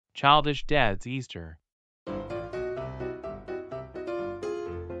Childish Dad's Easter.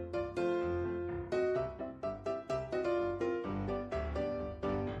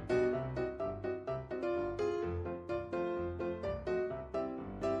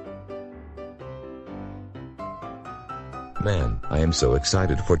 Man, I am so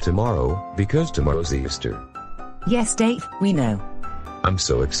excited for tomorrow, because tomorrow's Easter. Yes, Dave, we know. I'm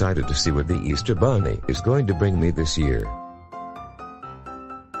so excited to see what the Easter Bunny is going to bring me this year.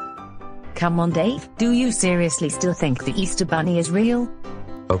 Come on, Dave, do you seriously still think the Easter Bunny is real?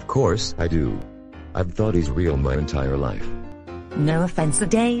 Of course I do. I've thought he's real my entire life. No offense,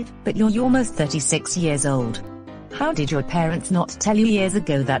 Dave, but you're almost 36 years old. How did your parents not tell you years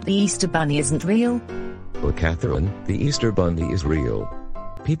ago that the Easter Bunny isn't real? Well, Catherine, the Easter Bunny is real.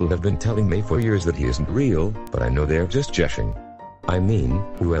 People have been telling me for years that he isn't real, but I know they're just joshing. I mean,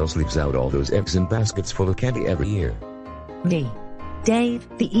 who else leaves out all those eggs in baskets full of candy every year? Me. Dave,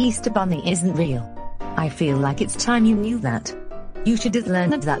 the Easter Bunny isn't real. I feel like it's time you knew that. You should have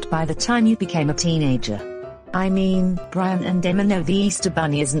learned that by the time you became a teenager. I mean, Brian and Emma know the Easter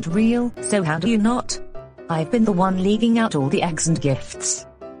Bunny isn't real, so how do you not? I've been the one leaving out all the eggs and gifts.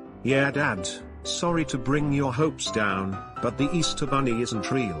 Yeah, Dad. Sorry to bring your hopes down, but the Easter Bunny isn't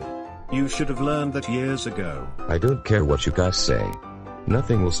real. You should have learned that years ago. I don't care what you guys say.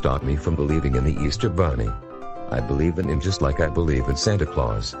 Nothing will stop me from believing in the Easter Bunny. I believe in him just like I believe in Santa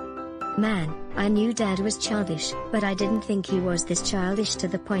Claus. Man, I knew Dad was childish, but I didn't think he was this childish to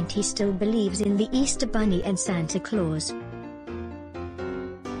the point he still believes in the Easter Bunny and Santa Claus.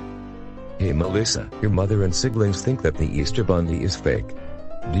 Hey Melissa, your mother and siblings think that the Easter Bunny is fake.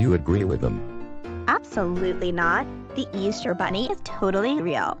 Do you agree with them? Absolutely not. The Easter Bunny is totally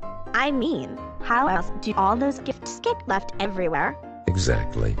real. I mean, how else do all those gifts get left everywhere?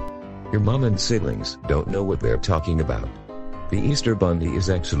 Exactly. Your mom and siblings don't know what they're talking about. The Easter Bunny is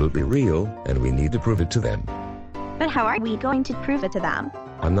absolutely real, and we need to prove it to them. But how are we going to prove it to them?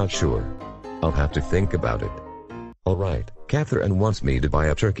 I'm not sure. I'll have to think about it. Alright, Catherine wants me to buy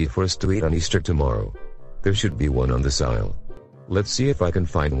a turkey for us to eat on Easter tomorrow. There should be one on this aisle. Let's see if I can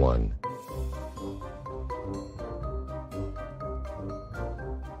find one.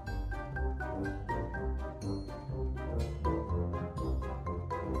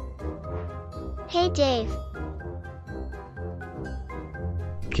 Hey Dave.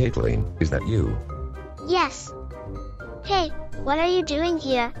 Caitlyn, is that you? Yes. Hey, what are you doing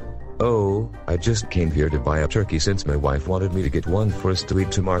here? Oh, I just came here to buy a turkey since my wife wanted me to get one for us to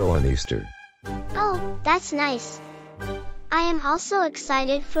eat tomorrow on Easter. Oh, that's nice. I am also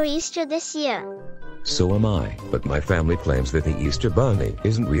excited for Easter this year. So am I, but my family claims that the Easter Bunny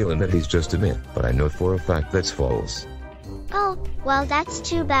isn't real and that he's just a myth, but I know for a fact that's false. Oh, well that's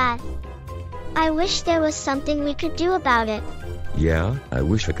too bad. I wish there was something we could do about it. Yeah, I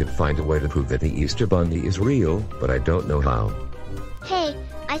wish I could find a way to prove that the Easter Bunny is real, but I don't know how. Hey,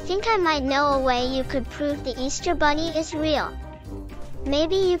 I think I might know a way you could prove the Easter Bunny is real.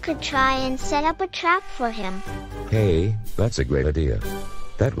 Maybe you could try and set up a trap for him. Hey, that's a great idea.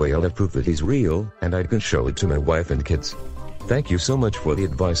 That way I'll have proof that he's real, and I can show it to my wife and kids. Thank you so much for the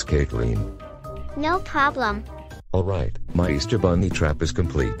advice, Caitlyn. No problem. Alright, my Easter Bunny trap is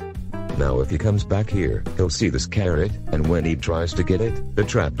complete. Now if he comes back here, he'll see this carrot, and when he tries to get it, the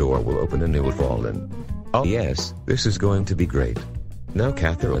trapdoor will open and he will fall in. Oh yes, this is going to be great. Now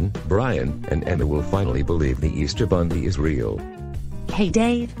Catherine, Brian, and Emma will finally believe the Easter Bunny is real. Hey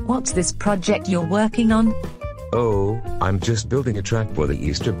Dave, what's this project you're working on? Oh, I'm just building a trap for the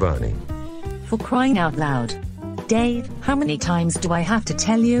Easter Bunny. For crying out loud. Dave, how many times do I have to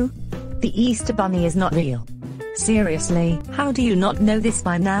tell you? The Easter Bunny is not real. Seriously, how do you not know this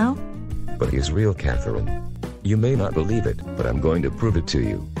by now? But he's real, Catherine. You may not believe it, but I'm going to prove it to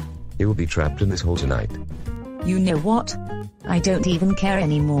you. He will be trapped in this hole tonight. You know what? I don't even care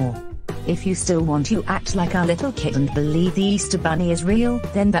anymore. If you still want to act like a little kid and believe the Easter Bunny is real,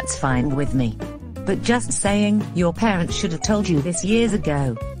 then that's fine with me. But just saying, your parents should have told you this years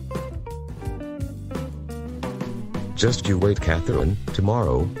ago. Just you wait, Catherine.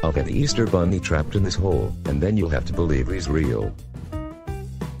 Tomorrow, I'll get the Easter Bunny trapped in this hole, and then you'll have to believe he's real.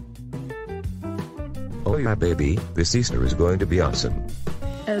 Oh yeah baby, this Easter is going to be awesome.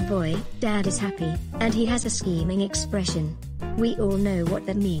 Oh boy, Dad is happy, and he has a scheming expression. We all know what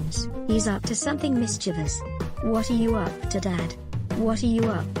that means. He's up to something mischievous. What are you up to, Dad? What are you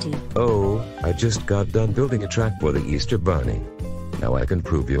up to? Oh, I just got done building a trap for the Easter Bunny. Now I can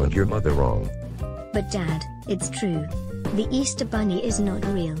prove you and your mother wrong. But Dad, it's true. The Easter Bunny is not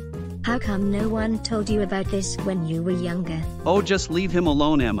real. How come no one told you about this when you were younger? Oh, just leave him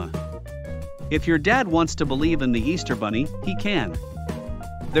alone, Emma. If your dad wants to believe in the Easter Bunny, he can.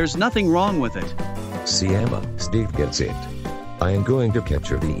 There's nothing wrong with it. See Emma, Steve gets it. I am going to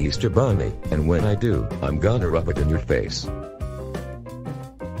capture the Easter Bunny, and when I do, I'm gonna rub it in your face.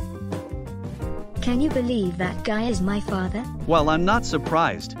 Can you believe that guy is my father? Well, I'm not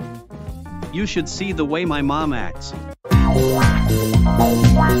surprised. You should see the way my mom acts.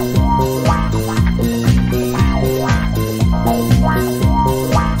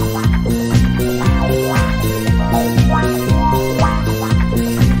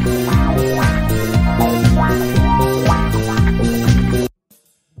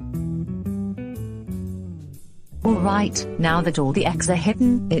 Alright, now that all the eggs are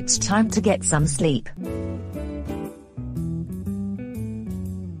hidden, it's time to get some sleep.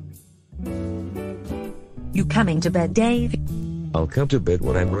 You coming to bed, Dave? I'll come to bed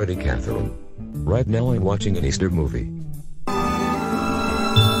when I'm ready, Catherine. Right now I'm watching an Easter movie.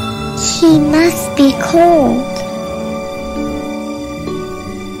 She must be cold.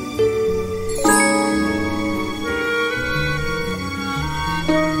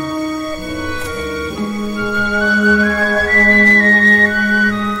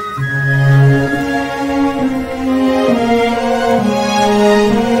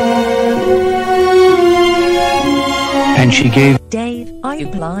 And she gave... Dave, are you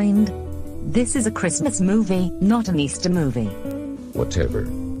blind? This is a Christmas movie, not an Easter movie. Whatever.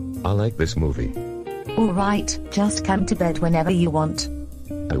 I like this movie. Alright, just come to bed whenever you want.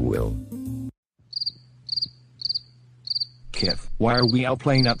 I will. Kiff, why are we out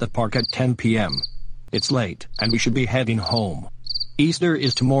playing at the park at 10 p.m.? It's late, and we should be heading home. Easter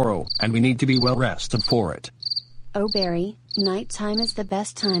is tomorrow, and we need to be well rested for it. Oh Barry, nighttime is the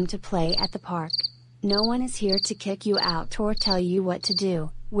best time to play at the park. No one is here to kick you out or tell you what to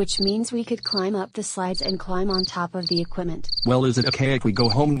do, which means we could climb up the slides and climb on top of the equipment. Well, is it okay if we go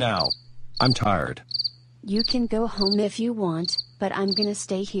home now? I'm tired. You can go home if you want, but I'm gonna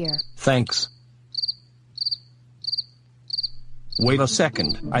stay here. Thanks. Wait a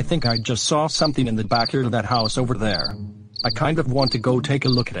second, I think I just saw something in the backyard of that house over there. I kind of want to go take a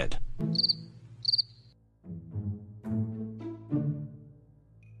look at it.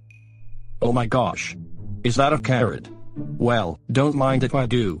 Oh my gosh. Is that a carrot? Well, don't mind if I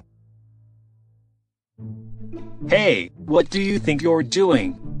do. Hey, what do you think you're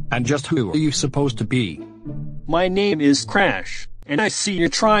doing? And just who are you supposed to be? My name is Krash, and I see you're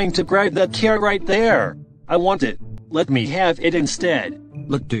trying to grab that carrot right there. I want it. Let me have it instead.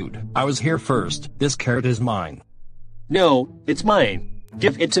 Look dude, I was here first. This carrot is mine. No, it's mine.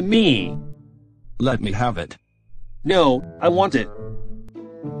 Give it to me. Let me have it. No, I want it.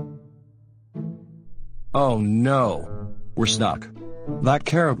 Oh no. We're stuck. That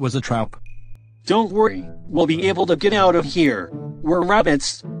carrot was a trap. Don't worry, we'll be able to get out of here. We're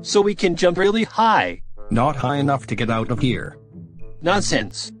rabbits, so we can jump really high. Not high enough to get out of here.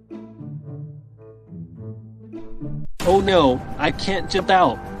 Nonsense. Oh no, I can't jump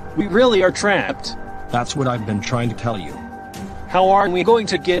out. We really are trapped. That's what I've been trying to tell you. How are we going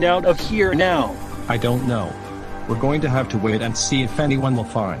to get out of here now? I don't know. We're going to have to wait and see if anyone will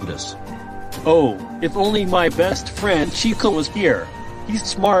find us. Oh, if only my best friend Chico was here. He's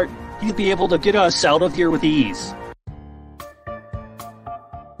smart. He'd be able to get us out of here with ease.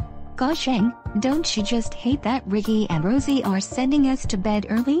 Gosh dang, don't you just hate that Riggy and Rosey are sending us to bed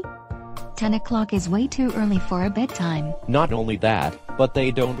early? 10 o'clock is way too early for a bedtime. Not only that, but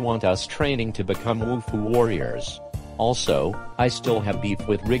they don't want us training to become Wufu warriors. Also, I still have beef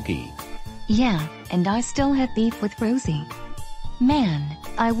with Riggy. Yeah, and I still have beef with Rosey. Man,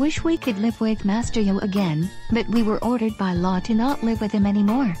 I wish we could live with Master Yo again, but we were ordered by law to not live with him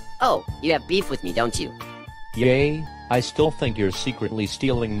anymore. Oh, you have beef with me, don't you? Yay, I still think you're secretly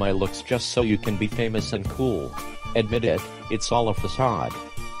stealing my looks just so you can be famous and cool. Admit it, it's all a facade.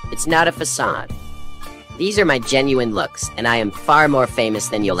 It's not a facade. These are my genuine looks, and I am far more famous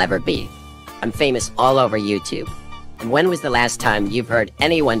than you'll ever be. I'm famous all over YouTube. And when was the last time you've heard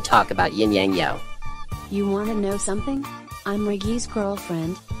anyone talk about Yin Yang Yo? You wanna know something? I'm Riggy's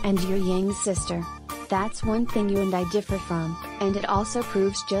girlfriend, and you're Yang's sister. That's one thing you and I differ from, and it also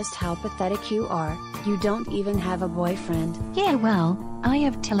proves just how pathetic you are. You don't even have a boyfriend. Yeah well, I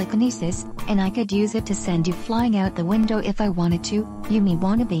have telekinesis, and I could use it to send you flying out the window if I wanted to, you me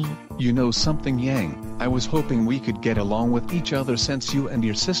wannabe. You know something Yang, I was hoping we could get along with each other since you and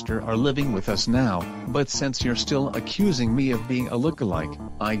your sister are living with us now, but since you're still accusing me of being a lookalike,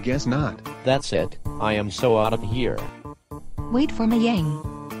 I guess not. That's it, I am so out of here. Wait for me Yang.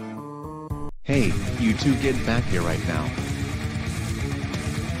 Hey, you two get back here right now.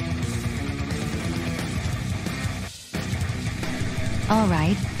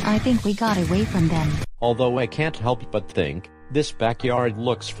 Alright, I think we got away from them. Although I can't help but think, This backyard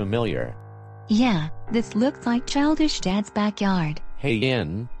looks familiar. Yeah, this looks like Childish Dad's backyard. Hey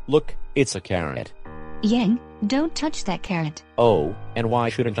Yin, look, it's a carrot. Yang, don't touch that carrot. Oh, and why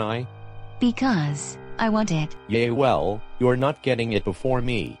shouldn't I? Because I want it. Yay, well, you're not getting it before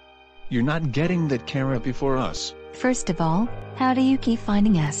me. You're not getting that carrot before us. First of all, how do you keep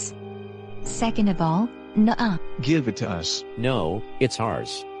finding us? Second of all, nuh-uh. Give it to us. No, it's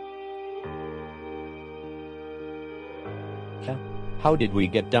ours. How did we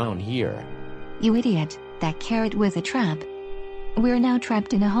get down here? You idiot, that carrot was a trap. We're now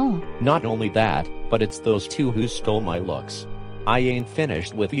trapped in a hole. Not only that, but it's those two who stole my looks. I ain't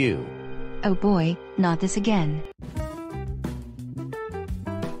finished with you. Oh boy, not this again.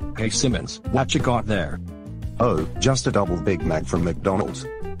 Hey Simmons, what you got there? Oh, just a double Big Mac from McDonald's.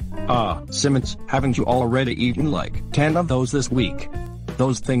 Ah, Simmons, haven't you already eaten like 10 of those this week?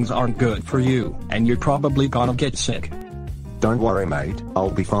 Those things aren't good for you, and you're probably gonna get sick. Don't worry mate,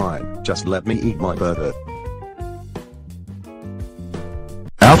 I'll be fine, just let me eat my burger.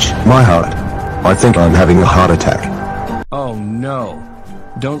 Ouch, my heart. I think I'm having a heart attack. Oh no.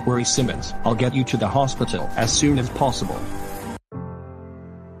 Don't worry Simmons, I'll get you to the hospital as soon as possible.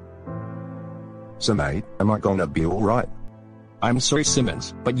 So mate, am I gonna be alright? I'm sorry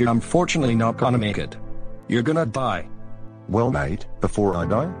Simmons, but you're unfortunately not gonna make it. You're gonna die. Well mate, before I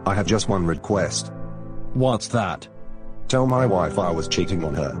die, I have just one request. What's that? Tell my wife I was cheating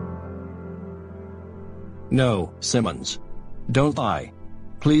on her. No, Simmons. Don't die.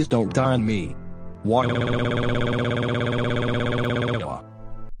 Please don't die on me.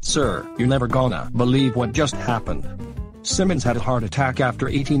 Sir, you're never gonna believe what just happened. Simmons had a heart attack after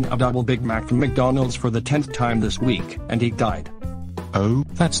eating a double Big Mac from McDonald's for the 10th time this week, and he died. Oh,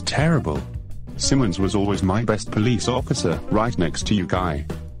 that's terrible. Simmons was always my best police officer, right next to you guy.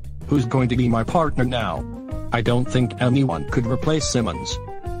 Who's going to be my partner now? I don't think anyone could replace Simmons.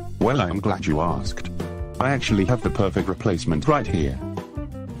 Well, I am glad you asked. I actually have the perfect replacement right here.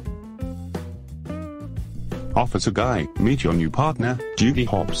 Officer Guy, meet your new partner, Judy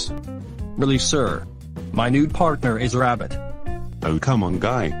Hobbs. Really, sir? My new partner is Rabbit. Oh come on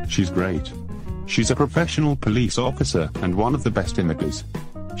Guy, she's great. She's a professional police officer and one of the best in the biz.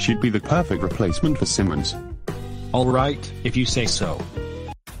 She'd be the perfect replacement for Simmons. Alright, if you say so.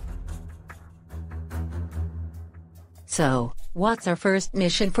 So, what's our first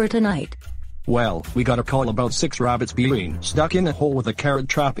mission for tonight? Well, we got a call about 6 rabbits being stuck in a hole with a carrot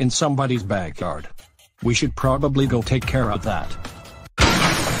trap in somebody's backyard. We should probably go take care of that.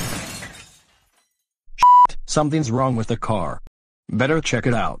 Shit, something's wrong with the car. Better check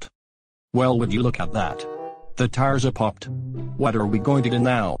it out. Well, would you look at that? The tires are popped. What are we going to do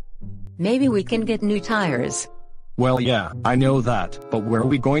now? Maybe we can get new tires. Well yeah, I know that, but where are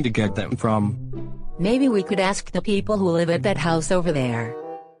we going to get them from? Maybe we could ask the people who live at that house over there.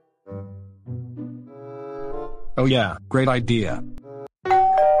 Oh yeah, great idea.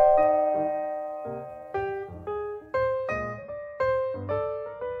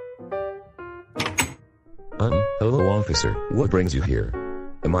 Hello officer, what brings you here?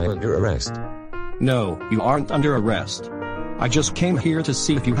 Am I under arrest? No, you aren't under arrest. I just came here to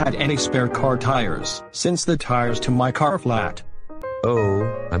see if you had any spare car tires, since the tires to my car are flat. Oh,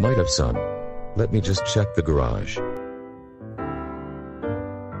 I might have some. Let me just check the garage.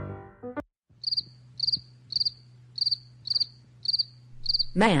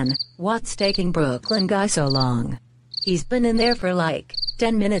 Man, what's taking Brooklyn guy so long? He's been in there for like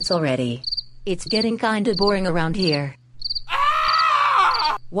 10 minutes already. It's getting kinda boring around here.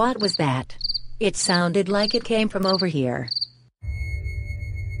 What was that? It sounded like it came from over here.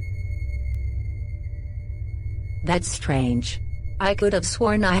 That's strange. I could have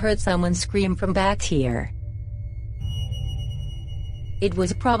sworn I heard someone scream from back here. It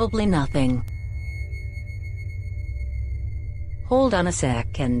was probably nothing. Hold on a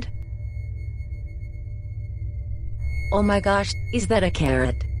second. Oh my gosh, is that a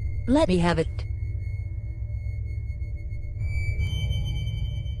carrot? Let me have it.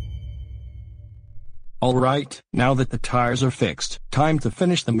 Alright, now that the tires are fixed, time to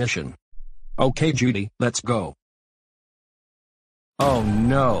finish the mission. Okay Judy, let's go. Oh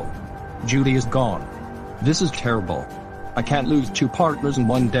no. Judy is gone. This is terrible. I can't lose 2 partners in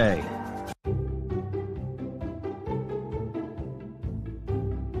one day.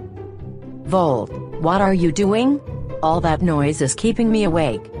 Volt, what are you doing? All that noise is keeping me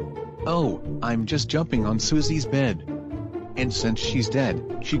awake. Oh, I'm just jumping on Susie's bed. And since she's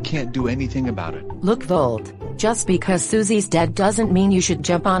dead, she can't do anything about it. Look Volt, just because Susie's dead doesn't mean you should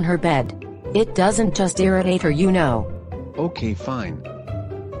jump on her bed. It doesn't just irritate her, you know. Okay fine.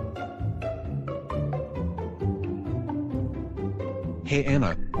 Hey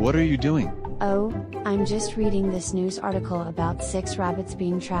Anna, what are you doing? Oh, I'm just reading this news article about 6 rabbits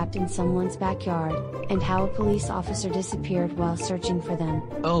being trapped in someone's backyard, and how a police officer disappeared while searching for them.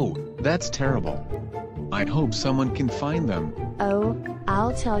 Oh, that's terrible. I hope someone can find them. Oh,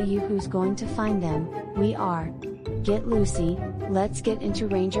 I'll tell you who's going to find them. We are. Get Lucy, let's get into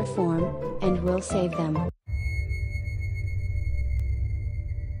ranger form, and we'll save them.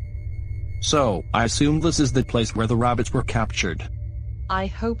 So, I assume this is the place where the rabbits were captured. I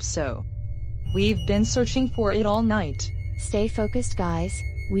hope so. We've been searching for it all night. Stay focused, guys.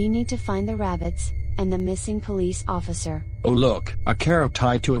 We need to find the rabbits, and the missing police officer. Oh look, a carrot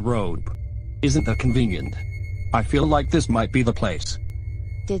tied to a rope. Isn't that convenient? I feel like this might be the place.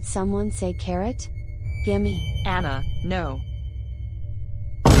 Did someone say carrot? Gimme. Anna, no.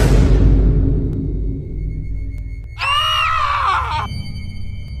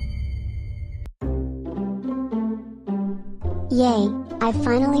 Yay, I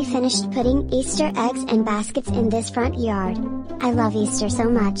finally finished putting Easter eggs and baskets in this front yard. I love Easter so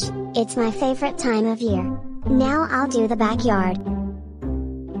much, it's my favorite time of year. Now I'll do the backyard.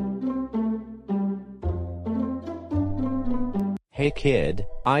 Hey kid,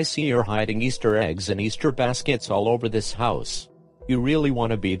 I see you're hiding Easter eggs and Easter baskets all over this house. You really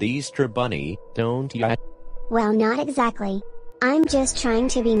want to be the Easter bunny, don't ya? Well, not exactly. I'm just trying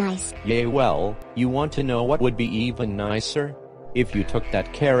to be nice. Yeah, well, you want to know what would be even nicer? If you took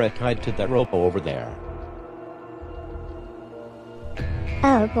that carrot tied to that rope over there.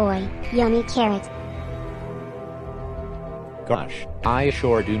 Oh boy, yummy carrot. Gosh, I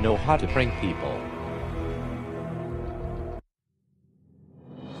sure do know how to prank people.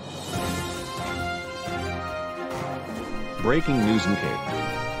 Breaking news in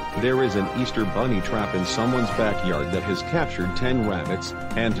Cape. There is an Easter bunny trap in someone's backyard that has captured 10 rabbits,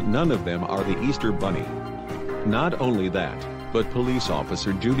 and none of them are the Easter bunny. Not only that, but police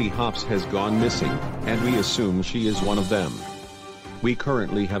officer Judy Hopps has gone missing, and we assume she is one of them. We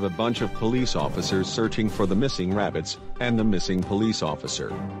currently have a bunch of police officers searching for the missing rabbits, and the missing police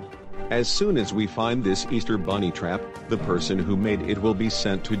officer. As soon as we find this Easter bunny trap, the person who made it will be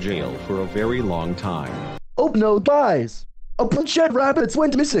sent to jail for a very long time. Oh no, guys! A bunch of rabbits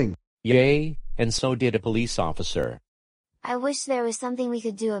went missing! Yay, and so did a police officer. I wish there was something we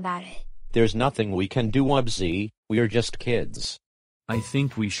could do about it. There's nothing we can do, Wubbzy, we're just kids. I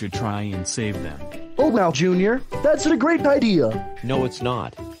think we should try and save them. Oh now, Junior, that's a great idea! No, it's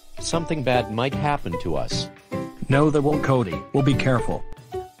not. Something bad might happen to us. No, there won't, Cody. We'll be careful.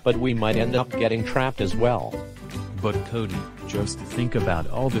 But we might end up getting trapped as well. But Cody, just think about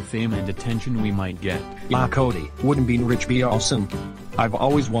all the fame and attention we might get. Ah, Cody, wouldn't being rich be awesome? I've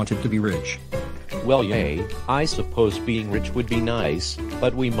always wanted to be rich. Well, yay, I suppose being rich would be nice,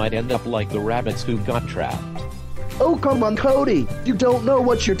 but we might end up like the rabbits who got trapped. Oh come on, Cody, you don't know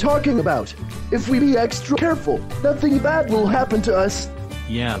what you're talking about. If we be extra careful, nothing bad will happen to us.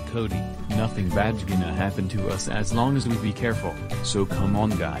 Yeah, Cody, nothing bad's gonna happen to us as long as we be careful. So come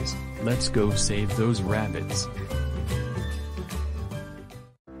on guys, let's go save those rabbits.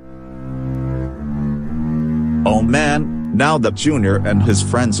 Oh man, now that Junior and his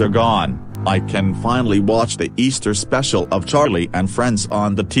friends are gone, I can finally watch the Easter special of Charlie and Friends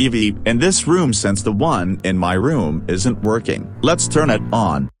on the TV in this room since the one in my room isn't working. Let's turn it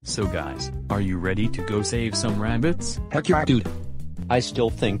on. So guys, are you ready to go save some rabbits? Heck yeah, dude. I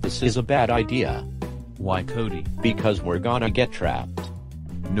still think this is a bad idea. Why, Cody? Because we're gonna get trapped.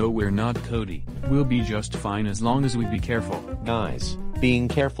 No, we're not, Cody. We'll be just fine as long as we be careful. Guys, being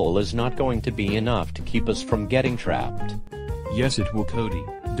careful is not going to be enough to keep us from getting trapped. Yes, it will, Cody.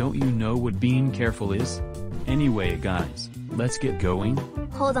 Don't you know what being careful is? Anyway, guys, let's get going.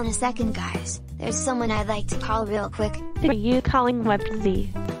 Hold on a second, guys. There's someone I'd like to call real quick. Are you calling Wubbzy?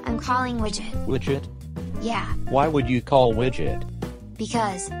 I'm calling Widget. Widget? Yeah, Why would you call Widget?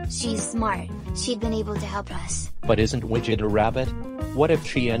 because she's smart. She'd been able to help us. But isn't Widget a rabbit? What if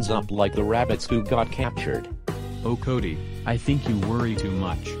she ends up like the rabbits who got captured? Oh, Cody, I think you worry too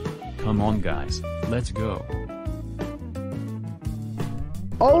much. Come on, guys, let's go.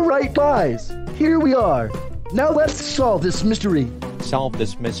 Alright guys, here we are. Now let's solve this mystery. Solve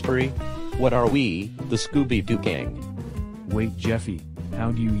this mystery? What are we, the Scooby-Doo gang? Wait, Jeffy,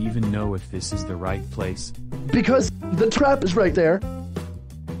 how do you even know if this is the right place? Because the trap is right there.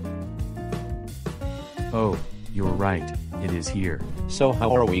 Oh, you're right, it is here. So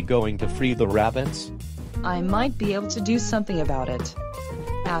how are we going to free the rabbits? I might be able to do something about it.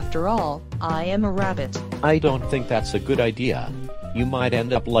 After all, I am a rabbit. I don't think that's a good idea. You might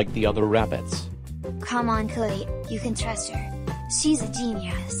end up like the other rabbits. Come on, Cody, you can trust her. She's a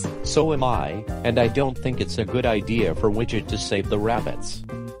genius. So am I, and I don't think it's a good idea for Widget to save the rabbits.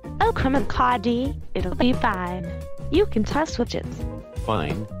 Oh, come on, Cody. It'll be fine. You can trust Widget.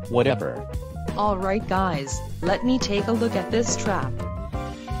 Fine, whatever. Alright guys, let me take a look at this trap.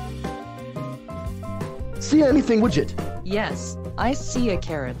 See anything, Widget? Yes, I see a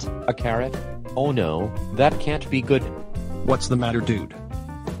carrot. A carrot? Oh no, that can't be good. What's the matter, dude?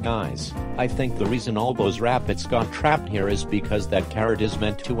 Guys, I think the reason all those rabbits got trapped here is because that carrot is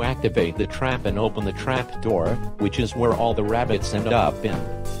meant to activate the trap and open the trap door, which is where all the rabbits end up in.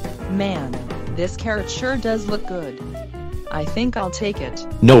 Man, this carrot sure does look good. I think I'll take it.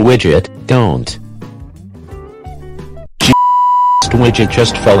 No, Widget, don't. Widget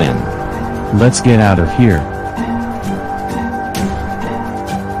just fell in. Let's get out of here.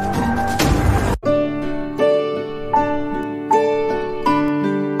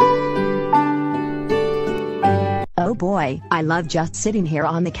 Oh boy, I love just sitting here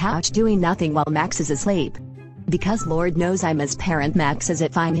on the couch doing nothing while Max is asleep. Because Lord knows I miss parent Max as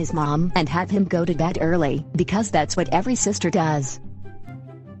if I'm his mom and have him go to bed early, because that's what every sister does.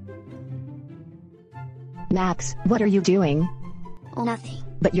 Max, what are you doing? Nothing.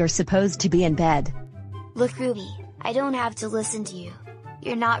 But you're supposed to be in bed. Look, Ruby, I don't have to listen to you.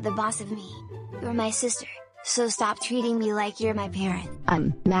 You're not the boss of me. You're my sister, so stop treating me like you're my parent.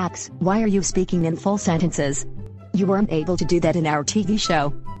 Max, why are you speaking in full sentences? You weren't able to do that in our TV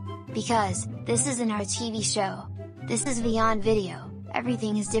show. Because, this isn't our TV show. This is Vyond video.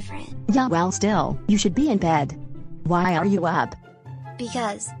 Everything is different. Yeah, well still, you should be in bed. Why are you up?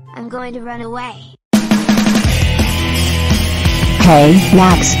 Because, I'm going to run away. Hey,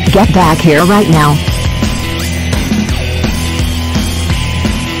 Max, get back here right now.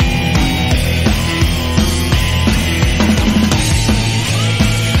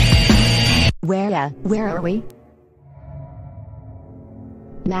 Where are we?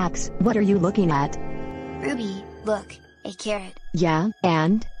 Max, what are you looking at? Ruby, look, a carrot. Yeah,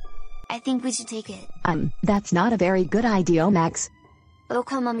 and? I think we should take it. That's not a very good idea, Max. Oh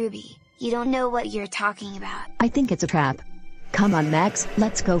come on, Ruby, you don't know what you're talking about. I think it's a trap. Come on, Max,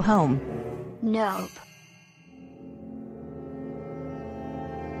 let's go home. Nope.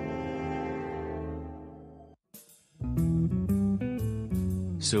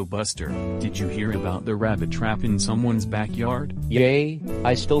 So Buster, did you hear about the rabbit trap in someone's backyard? Yay,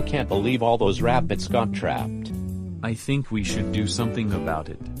 I still can't believe all those rabbits got trapped. I think we should do something about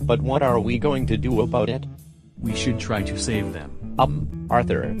it. But what are we going to do about it? We should try to save them.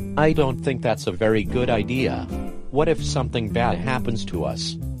 Arthur, I don't think that's a very good idea. What if something bad happens to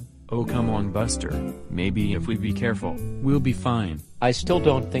us? Oh come on, Buster, maybe if we be careful, we'll be fine. I still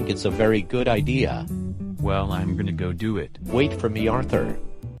don't think it's a very good idea. Well, I'm gonna go do it. Wait for me, Arthur.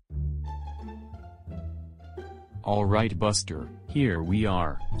 Alright, Buster, here we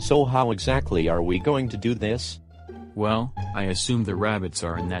are. So how exactly are we going to do this? Well, I assume the rabbits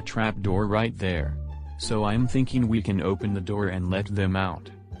are in that trap door right there. So I'm thinking we can open the door and let them out.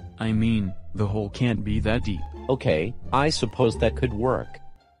 I mean, the hole can't be that deep. Okay, I suppose that could work.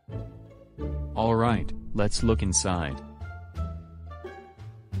 Alright, let's look inside.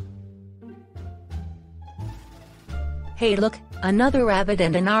 Hey look, another rabbit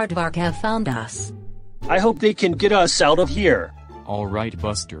and an aardvark have found us. I hope they can get us out of here. Alright,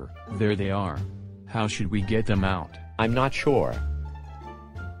 Buster, there they are. How should we get them out? I'm not sure.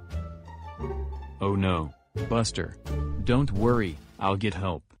 Oh no, Buster. Don't worry, I'll get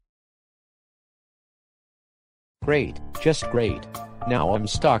help. Great, just great. Now I'm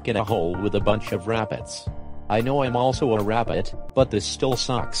stuck in a hole with a bunch of rabbits. I know I'm also a rabbit, but this still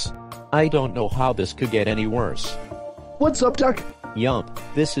sucks. I don't know how this could get any worse. What's up, Duck? Yup,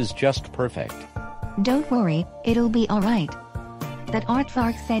 this is just perfect. Don't worry, it'll be alright. That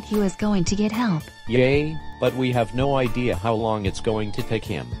aardvark said he was going to get help. Yay, but we have no idea how long it's going to take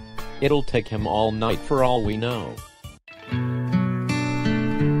him. It'll take him all night for all we know.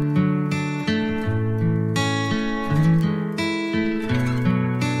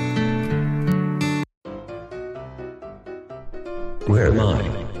 Where am I?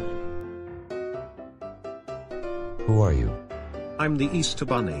 Who are you? I'm the Easter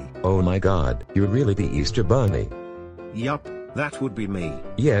Bunny. Oh my god, you're really the Easter Bunny. Yup, that would be me.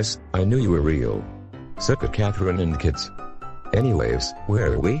 Yes, I knew you were real. Suck it, Catherine and kids. Anyways,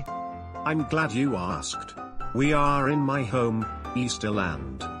 where are we? I'm glad you asked. We are in my home,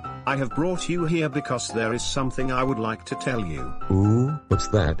 Easterland. I have brought you here because there is something I would like to tell you. Ooh, what's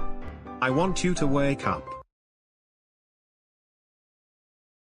that? I want you to wake up.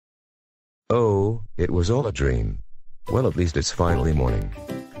 Oh, it was all a dream. Well, at least it's finally morning.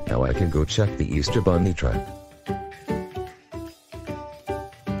 Now I can go check the Easter Bunny trap.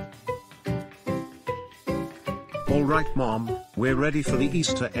 Alright Mom, we're ready for the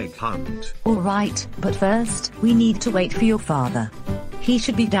Easter egg hunt. Alright, but first, we need to wait for your father. He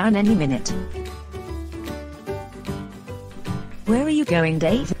should be down any minute. Where are you going,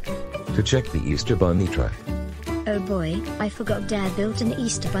 Dave? To check the Easter Bunny trap. Oh boy, I forgot Dad built an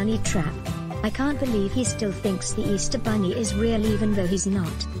Easter Bunny trap. I can't believe he still thinks the Easter Bunny is real even though he's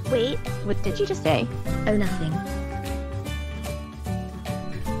not. Wait, what did you just say? Oh, nothing.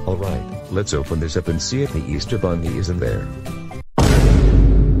 Alright, let's open this up and see if the Easter Bunny is in there.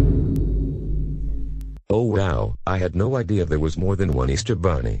 Oh wow, I had no idea there was more than one Easter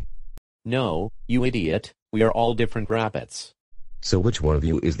Bunny. No, you idiot, we are all different rabbits. So which one of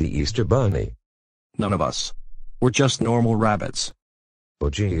you is the Easter Bunny? None of us. We're just normal rabbits. Oh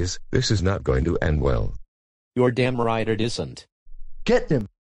geez, this is not going to end well. You're damn right it isn't. Get him!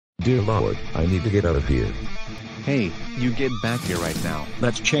 Dear Lord, I need to get out of here. Hey, you get back here right now.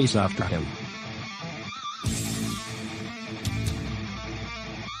 Let's chase after him.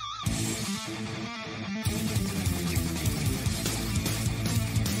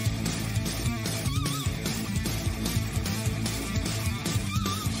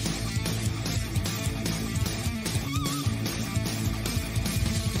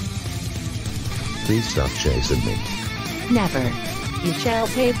 Please stop chasing me. Never. You shall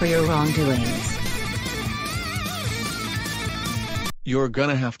pay for your wrongdoings. You're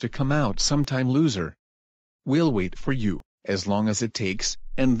gonna have to come out sometime, loser. We'll wait for you, as long as it takes,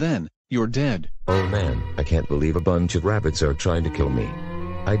 and then, you're dead. Oh man, I can't believe a bunch of rabbits are trying to kill me.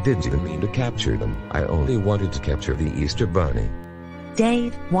 I didn't even mean to capture them, I only wanted to capture the Easter Bunny.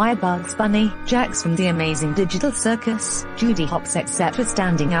 Dave, why Bugs Bunny, Jax from the Amazing Digital Circus, Judy Hops etc.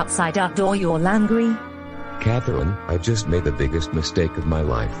 standing outside our door, you're angry? Catherine, I just made the biggest mistake of my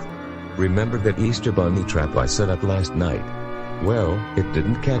life. Remember that Easter Bunny trap I set up last night? Well, it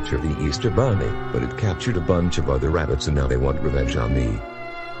didn't capture the Easter Bunny, but it captured a bunch of other rabbits and now they want revenge on me.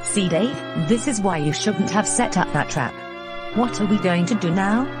 See Dave, this is why you shouldn't have set up that trap. What are we going to do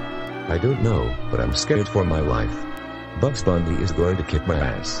now? I don't know, but I'm scared for my life. Bugs Bunny is going to kick my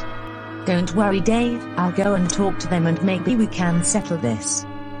ass. Don't worry Dave, I'll go and talk to them and maybe we can settle this.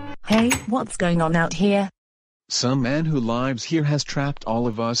 Hey, what's going on out here? Some man who lives here has trapped all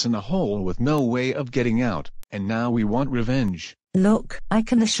of us in a hole with no way of getting out, and now we want revenge. Look, I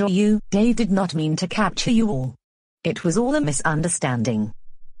can assure you, Dave did not mean to capture you all. It was all a misunderstanding.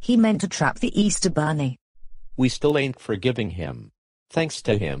 He meant to trap the Easter Bunny. We still ain't forgiving him. Thanks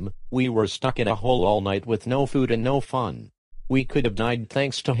to him, we were stuck in a hole all night with no food and no fun. We could have died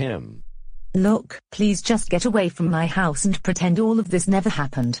thanks to him. Look, please just get away from my house and pretend all of this never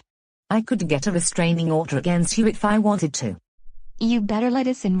happened. I could get a restraining order against you if I wanted to. You better let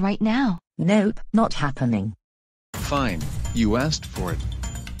us in right now. Nope, not happening. Fine, you asked for it.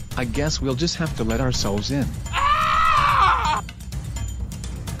 I guess we'll just have to let ourselves in.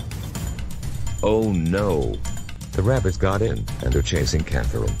 Oh no! The rabbits got in, and they're chasing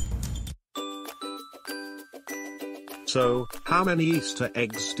Catherine. So, how many Easter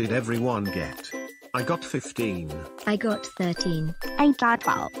eggs did everyone get? I got 15. I got 13. I got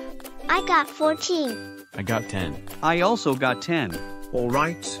 12. I got 14. I got 10. I also got 10.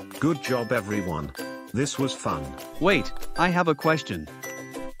 Alright, good job everyone. This was fun. Wait, I have a question.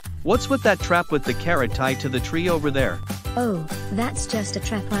 What's with that trap with the carrot tied to the tree over there? Oh, that's just a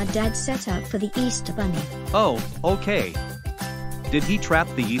trap our dad set up for the Easter Bunny. Oh, okay. Did he trap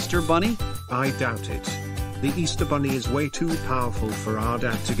the Easter Bunny? I doubt it. The Easter Bunny is way too powerful for our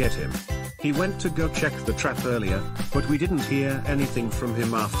dad to get him. He went to go check the trap earlier, but we didn't hear anything from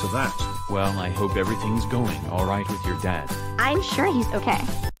him after that. Well, I hope everything's going alright with your dad. I'm sure he's okay.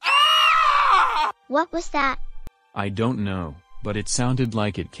 What was that? I don't know, but it sounded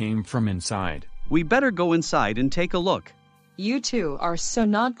like it came from inside. We better go inside and take a look. You two are so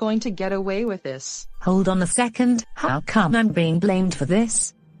not going to get away with this. Hold on a second, how come I'm being blamed for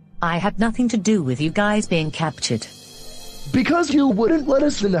this? I had nothing to do with you guys being captured. Because you wouldn't let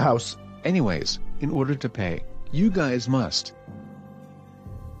us in the house. Anyways, in order to pay, you guys must.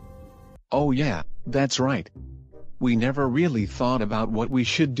 Oh yeah, that's right. We never really thought about what we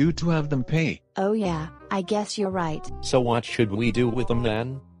should do to have them pay. Oh yeah, I guess you're right. So what should we do with them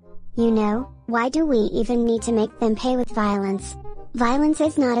then? You know, why do we even need to make them pay with violence? Violence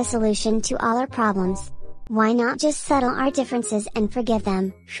is not a solution to all our problems. Why not just settle our differences and forgive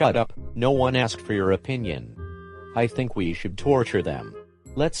them? Shut up, no one asked for your opinion. I think we should torture them.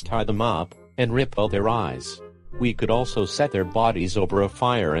 Let's tie them up, and rip out their eyes. We could also set their bodies over a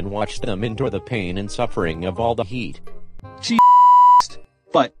fire and watch them endure the pain and suffering of all the heat.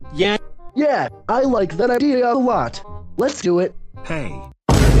 But, yeah. Yeah, I like that idea a lot. Let's do it. Hey.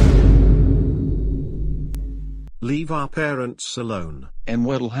 Leave our parents alone. And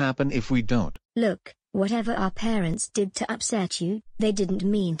what'll happen if we don't? Look, whatever our parents did to upset you, they didn't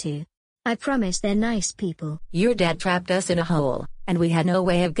mean to. I promise they're nice people. Your dad trapped us in a hole, and we had no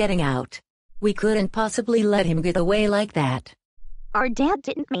way of getting out. We couldn't possibly let him get away like that. Our dad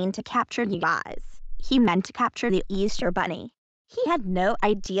didn't mean to capture you guys. He meant to capture the Easter Bunny. He had no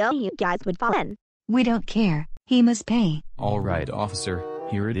idea you guys would fall in. We don't care. He must pay. Alright, officer,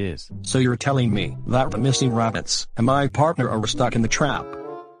 here it is. So you're telling me that the missing rabbits and my partner are stuck in the trap?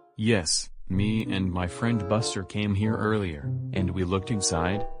 Yes, me and my friend Buster came here earlier, and we looked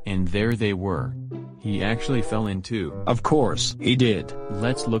inside, and there they were. He actually fell in too. Of course, he did.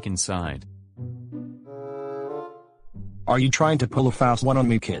 Let's look inside. Are you trying to pull a fast one on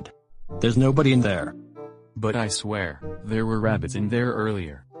me, kid? There's nobody in there. But I swear, there were rabbits in there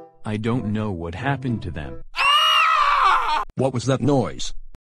earlier. I don't know what happened to them. What was that noise?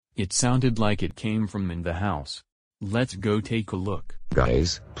 It sounded like it came from in the house. Let's go take a look.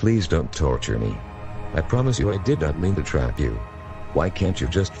 Guys, please don't torture me. I promise you I did not mean to trap you. Why can't you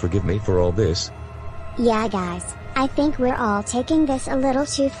just forgive me for all this? Yeah guys, I think we're all taking this a little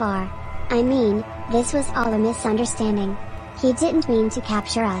too far. I mean, this was all a misunderstanding. He didn't mean to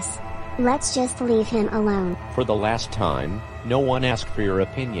capture us. Let's just leave him alone. For the last time, no one asked for your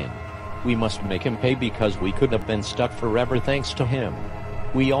opinion. We must make him pay because we could have been stuck forever thanks to him.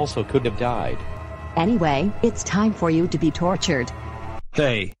 We also could have died. Anyway, it's time for you to be tortured.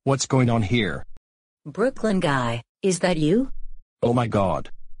 Hey, what's going on here? Brooklyn guy, is that you? Oh my god.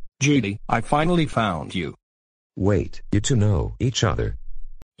 Judy, I finally found you. Wait, you two know each other?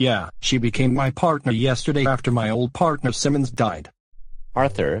 Yeah, she became my partner yesterday after my old partner Simmons died.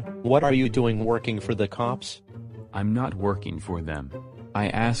 Arthur, what are you doing working for the cops? I'm not working for them. I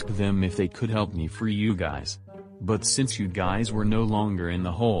asked them if they could help me free you guys. But since you guys were no longer in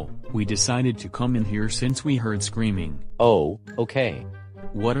the hole, we decided to come in here since we heard screaming. Oh, okay.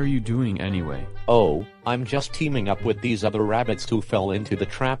 What are you doing anyway? Oh, I'm just teaming up with these other rabbits who fell into the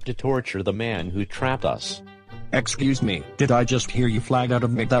trap to torture the man who trapped us. Excuse me, did I just hear you flag out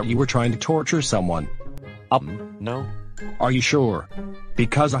of me that you were trying to torture someone? No. Are you sure?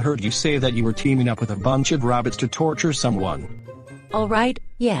 Because I heard you say that you were teaming up with a bunch of rabbits to torture someone. Alright,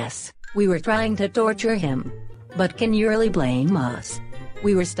 yes, we were trying to torture him. But can you really blame us?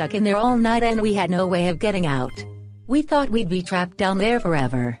 We were stuck in there all night and we had no way of getting out. We thought we'd be trapped down there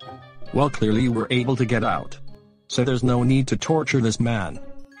forever. Well, clearly you were able to get out. So there's no need to torture this man.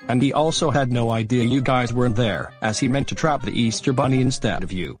 And he also had no idea you guys weren't there, as he meant to trap the Easter Bunny instead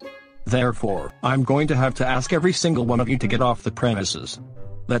of you. Therefore, I'm going to have to ask every single one of you to get off the premises.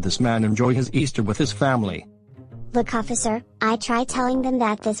 Let this man enjoy his Easter with his family. Look, officer, I tried telling them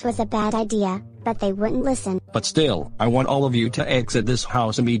that this was a bad idea, but they wouldn't listen. But still, I want all of you to exit this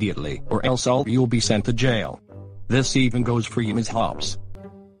house immediately, or else all of you will be sent to jail. This even goes for you, Ms. Hobbs.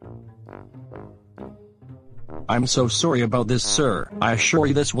 I'm so sorry about this, sir. I assure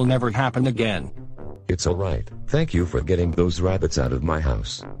you this will never happen again. It's alright. Thank you for getting those rabbits out of my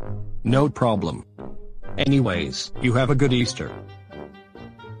house. No problem. Anyways, you have a good Easter.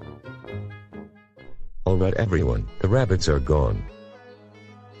 Alright everyone, the rabbits are gone.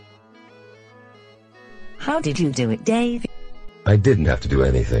 How did you do it, Dave? I didn't have to do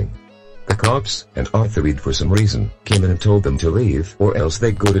anything. The cops and Earthy for some reason came in and told them to leave or else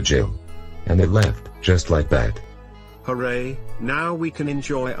they'd go to jail. And they left, just like that. Hooray, now we can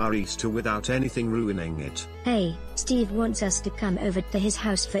enjoy our Easter without anything ruining it. Hey, Steve wants us to come over to his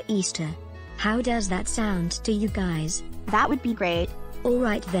house for Easter. How does that sound to you guys? That would be great.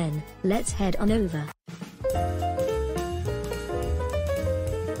 Alright then, let's head on over.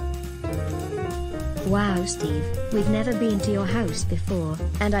 Wow, Steve, we've never been to your house before,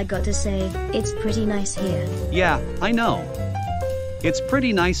 and I got to say, it's pretty nice here. Yeah, I know. It's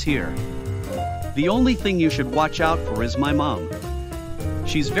pretty nice here. The only thing you should watch out for is my mom.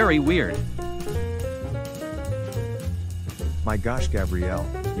 She's very weird. My gosh, Gabrielle,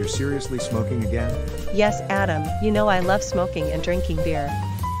 you're seriously smoking again? Yes, Adam, you know I love smoking and drinking beer.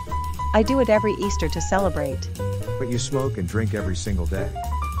 I do it every Easter to celebrate. But you smoke and drink every single day.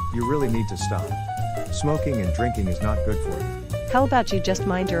 You really need to stop. Smoking and drinking is not good for you. How about you just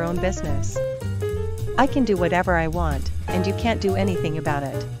mind your own business? I can do whatever I want, and you can't do anything about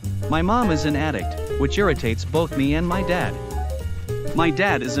it. My mom is an addict, which irritates both me and my dad. My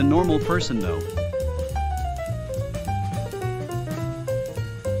dad is a normal person though.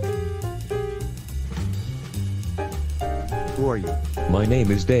 Who are you? My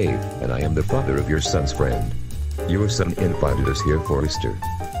name is Dave, and I am the father of your son's friend. Your son invited us here for Easter.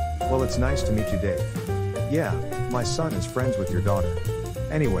 Well, it's nice to meet you, Dave. Yeah, my son is friends with your daughter.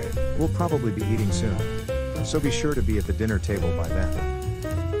 Anyway, we'll probably be eating soon. So be sure to be at the dinner table by then.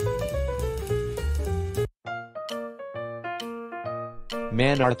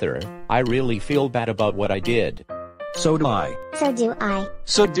 Man Arthur, I really feel bad about what I did. So do I. So do I.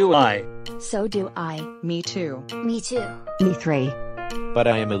 So do I. So do I. Me too. Me too. Me three. But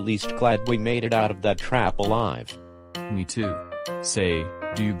I am at least glad we made it out of that trap alive. Me too. Say,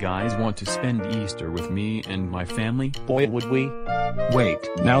 do you guys want to spend Easter with me and my family? Boy, would we? Wait,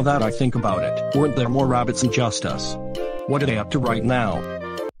 now that I think about it, weren't there more rabbits than just us? What are they up to right now?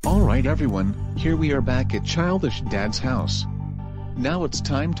 Alright everyone, here we are back at Childish Dad's house. Now it's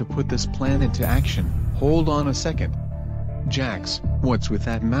time to put this plan into action. Hold on a second. Jax, what's with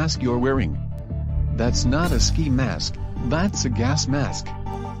that mask you're wearing? That's not a ski mask, that's a gas mask.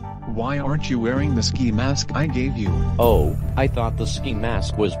 Why aren't you wearing the ski mask I gave you? Oh, I thought the ski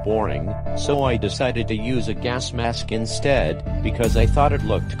mask was boring, so I decided to use a gas mask instead, because I thought it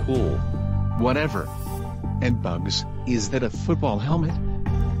looked cool. Whatever. And Bugs, is that a football helmet?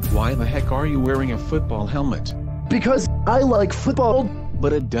 Why the heck are you wearing a football helmet? Because I like football.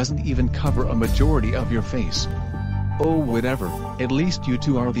 But it doesn't even cover a majority of your face. Oh whatever, at least you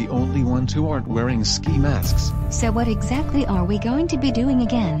two are the only ones who aren't wearing ski masks. So what exactly are we going to be doing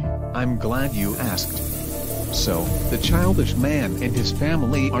again? I'm glad you asked. So, the childish man and his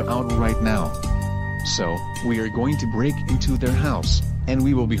family are out right now. So, we are going to break into their house, and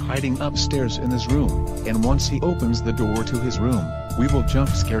we will be hiding upstairs in his room, and once he opens the door to his room, we will jump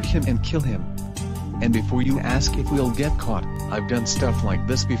scare him and kill him. And before you ask if we'll get caught, I've done stuff like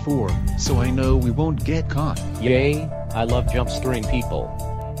this before, so I know we won't get caught. Yay, I love jump scaring people.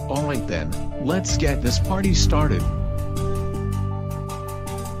 Alright then, let's get this party started.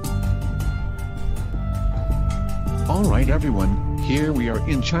 Alright everyone, here we are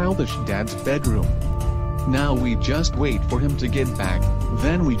in Childish Dad's bedroom. Now we just wait for him to get back,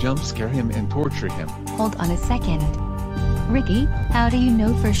 then we jump scare him and torture him. Hold on a second. Riggy, how do you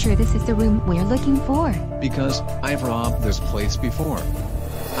know for sure this is the room we're looking for? Because I've robbed this place before.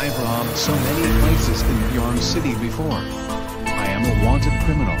 I've robbed so many places in Vyond City before. I am a wanted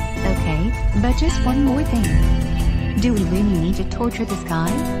criminal. Okay, but just one more thing. Do we really need to torture this guy?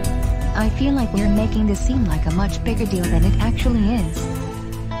 I feel like we're making this seem like a much bigger deal than it actually is.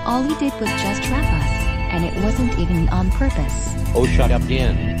 All he did was just trap us, and it wasn't even on purpose. Oh, shut up,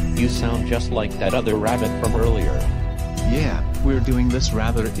 Din. You sound just like that other rabbit from earlier. Yeah, we're doing this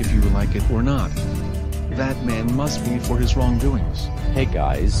rather if you like it or not. That man must be for his wrongdoings. Hey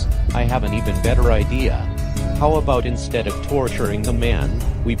guys, I have an even better idea. How about instead of torturing the man,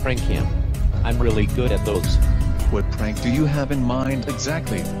 we prank him? I'm really good at those. What prank do you have in mind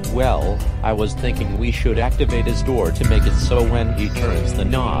exactly? Well, I was thinking we should activate his door to make it so when he turns the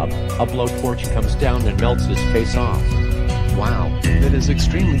knob, a blowtorch comes down and melts his face off. Wow, that is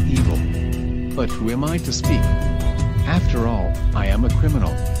extremely evil. But who am I to speak? After all, I am a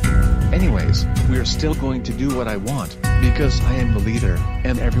criminal. Anyways, we're still going to do what I want, because I am the leader,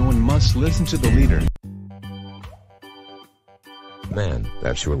 and everyone must listen to the leader. Man,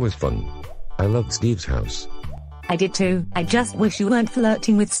 that sure was fun. I loved Steve's house. I did too. I just wish you weren't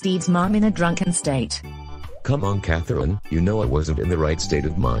flirting with Steve's mom in a drunken state. Come on, Catherine, you know I wasn't in the right state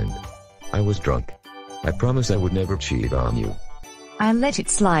of mind. I was drunk. I promise I would never cheat on you. I'll let it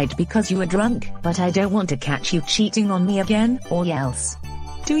slide because you were drunk, but I don't want to catch you cheating on me again, or else.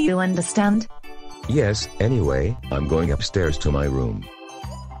 Do you understand? Yes, anyway, I'm going upstairs to my room.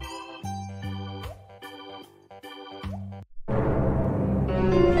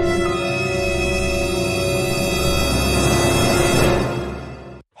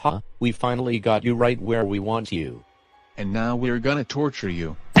 Huh, we finally got you right where we want you. And now we're gonna torture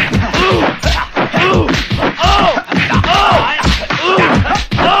you.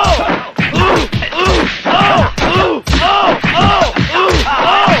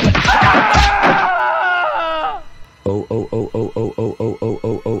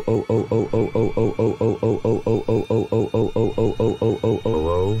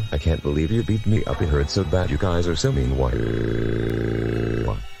 I can't believe you beat me up. It hurts so bad. You guys are so mean. Why?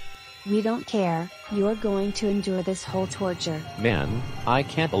 We don't care, you're going to endure this whole torture. Man, I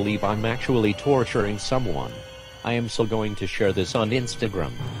can't believe I'm actually torturing someone. I am still going to share this on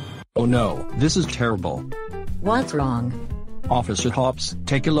Instagram. Oh no, this is terrible. What's wrong? Officer Hops,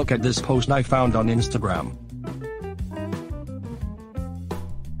 take a look at this post I found on Instagram.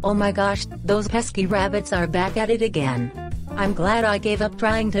 Oh my gosh, those pesky rabbits are back at it again. I'm glad I gave up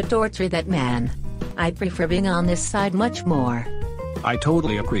trying to torture that man. I prefer being on this side much more. I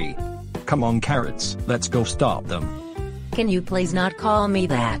totally agree. Come on, carrots, let's go stop them. Can you please not call me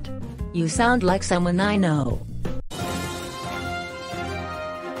that? You sound like someone I know.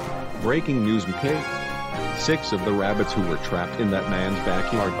 Breaking news, McKay. 6 of the rabbits who were trapped in that man's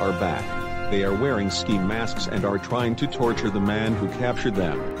backyard are back. They are wearing ski masks and are trying to torture the man who captured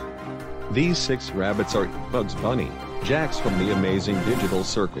them. These 6 rabbits are Bugs Bunny, Jax from the Amazing Digital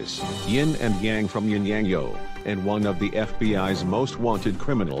Circus, Yin and Yang from Yin Yang Yo, and one of the FBI's most wanted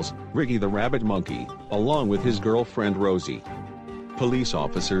criminals, Riggy the Rabbit Monkey, along with his girlfriend Rosey. Police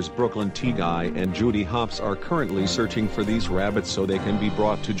officers Brooklyn T. Guy and Judy Hopps are currently searching for these rabbits so they can be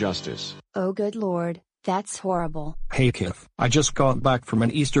brought to justice. Oh good lord, that's horrible. Hey Kiff, I just got back from an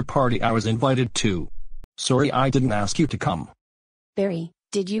Easter party I was invited to. Sorry I didn't ask you to come. Barry,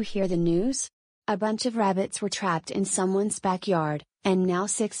 did you hear the news? A bunch of rabbits were trapped in someone's backyard, and now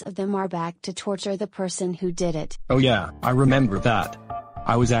 6 of them are back to torture the person who did it. Oh yeah, I remember that.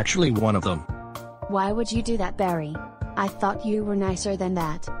 I was actually one of them. Why would you do that, Barry? I thought you were nicer than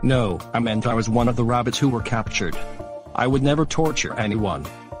that. No, I meant I was one of the rabbits who were captured. I would never torture anyone.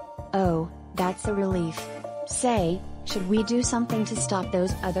 Oh, that's a relief. Say, should we do something to stop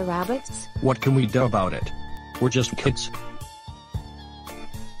those other rabbits? What can we do about it? We're just kids.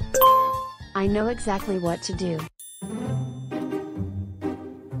 I know exactly what to do.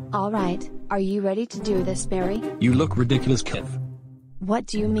 Alright, are you ready to do this, Barry? You look ridiculous, Kiff. What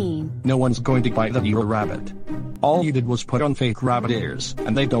do you mean? No one's going to bite that you're a rabbit. All you did was put on fake rabbit ears,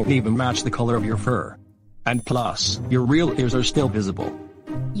 and they don't even match the color of your fur. And plus, your real ears are still visible.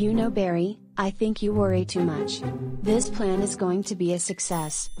 You know, Barry, I think you worry too much. This plan is going to be a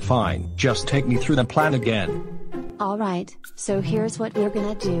success. Fine, just take me through the plan again. Alright, so here's what we're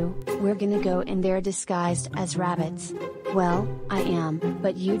gonna do. We're gonna go in there disguised as rabbits. Well, I am,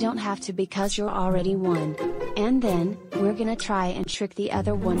 but you don't have to because you're already one. And then, we're gonna try and trick the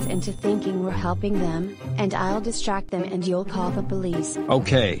other ones into thinking we're helping them, and I'll distract them and you'll call the police.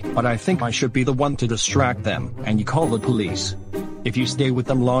 Okay, but I think I should be the one to distract them, and you call the police. If you stay with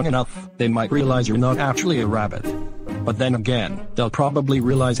them long enough, they might realize you're not actually a rabbit. But then again, they'll probably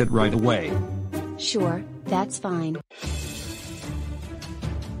realize it right away. Sure, that's fine.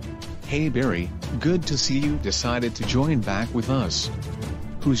 Hey Barry, good to see you decided to join back with us.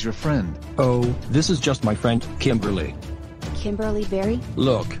 Who's your friend? Oh, this is just my friend, Kimberly. Kimberly Barry?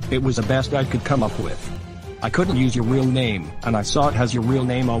 Look, it was the best I could come up with. I couldn't use your real name, and I saw it has your real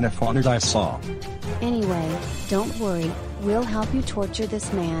name on the font I saw. Anyway, don't worry, we'll help you torture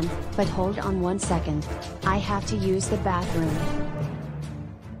this man, but hold on 1 second. I have to use the bathroom.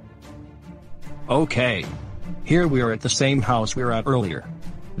 Okay. Here we are at the same house we were at earlier.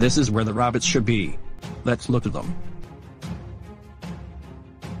 This is where the rabbits should be. Let's look at them.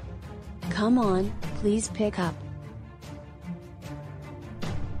 Come on, please pick up.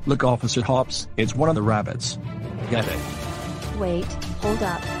 Look, Officer Hopps, it's one of the rabbits. Get it? Wait, hold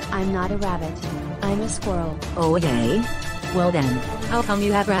up, I'm not a rabbit. I'm a squirrel. Oh yay? Well then, how come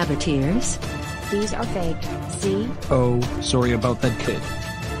you have rabbit ears? These are fake, see? Oh, sorry about that, kid.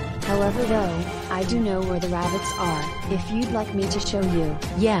 However though, I do know where the rabbits are, if you'd like me to show you.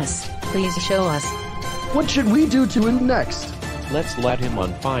 Yes, please show us. What should we do to him next? Let's let him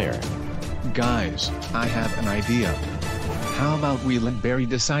on fire. Guys, I have an idea. How about we let Barry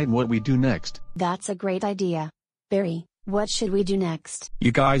decide what we do next? That's a great idea. Barry, what should we do next?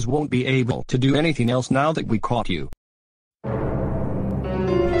 You guys won't be able to do anything else now that we caught you.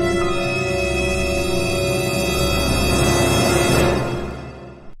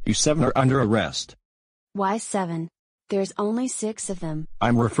 You 7 are under arrest. Why 7? There's only 6 of them.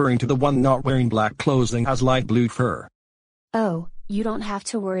 I'm referring to the one not wearing black clothes and has light blue fur. Oh, you don't have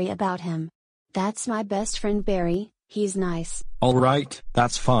to worry about him. That's my best friend Barry, he's nice. Alright,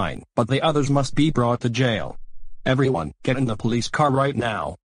 that's fine, but the others must be brought to jail. Everyone, get in the police car right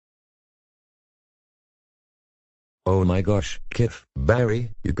now. Oh my gosh, Kiff,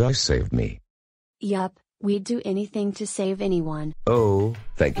 Barry, you guys saved me. Yup, we'd do anything to save anyone. Oh,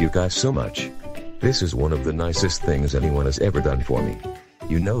 thank you guys so much. This is one of the nicest things anyone has ever done for me.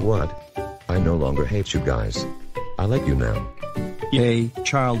 You know what? I no longer hate you guys. I like you now. Yay,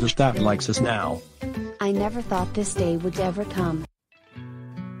 Childish that likes us now. I never thought this day would ever come.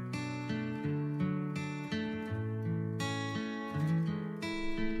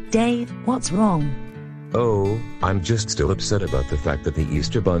 Dave, what's wrong? Oh, I'm just still upset about the fact that the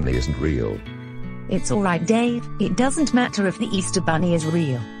Easter Bunny isn't real. It's alright, Dave, it doesn't matter if the Easter Bunny is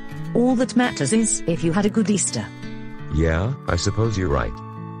real. All that matters is if you had a good Easter. Yeah, I suppose you're right.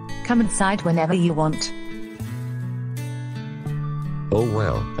 Come inside whenever you want. Oh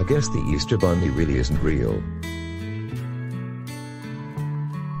well, I guess the Easter Bunny really isn't real.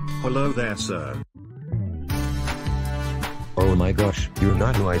 Hello there, sir. Oh my gosh, you're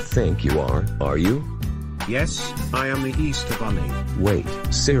not who I think you are you? Yes, I am the Easter Bunny. Wait,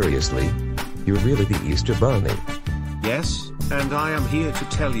 seriously? You're really the Easter Bunny. Yes, and I am here to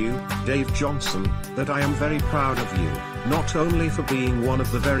tell you, Dave Johnson, that I am very proud of you, not only for being one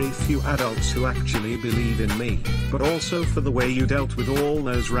of the very few adults who actually believe in me, but also for the way you dealt with all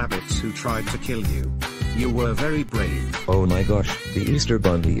those rabbits who tried to kill you. You were very brave. Oh my gosh, the Easter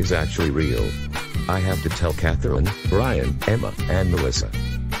Bunny is actually real. I have to tell Catherine, Brian, Emma, and Melissa.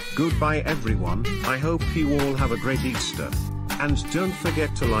 Goodbye everyone, I hope you all have a great Easter. And don't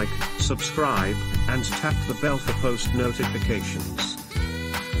forget to like, subscribe, and tap the bell for post notifications.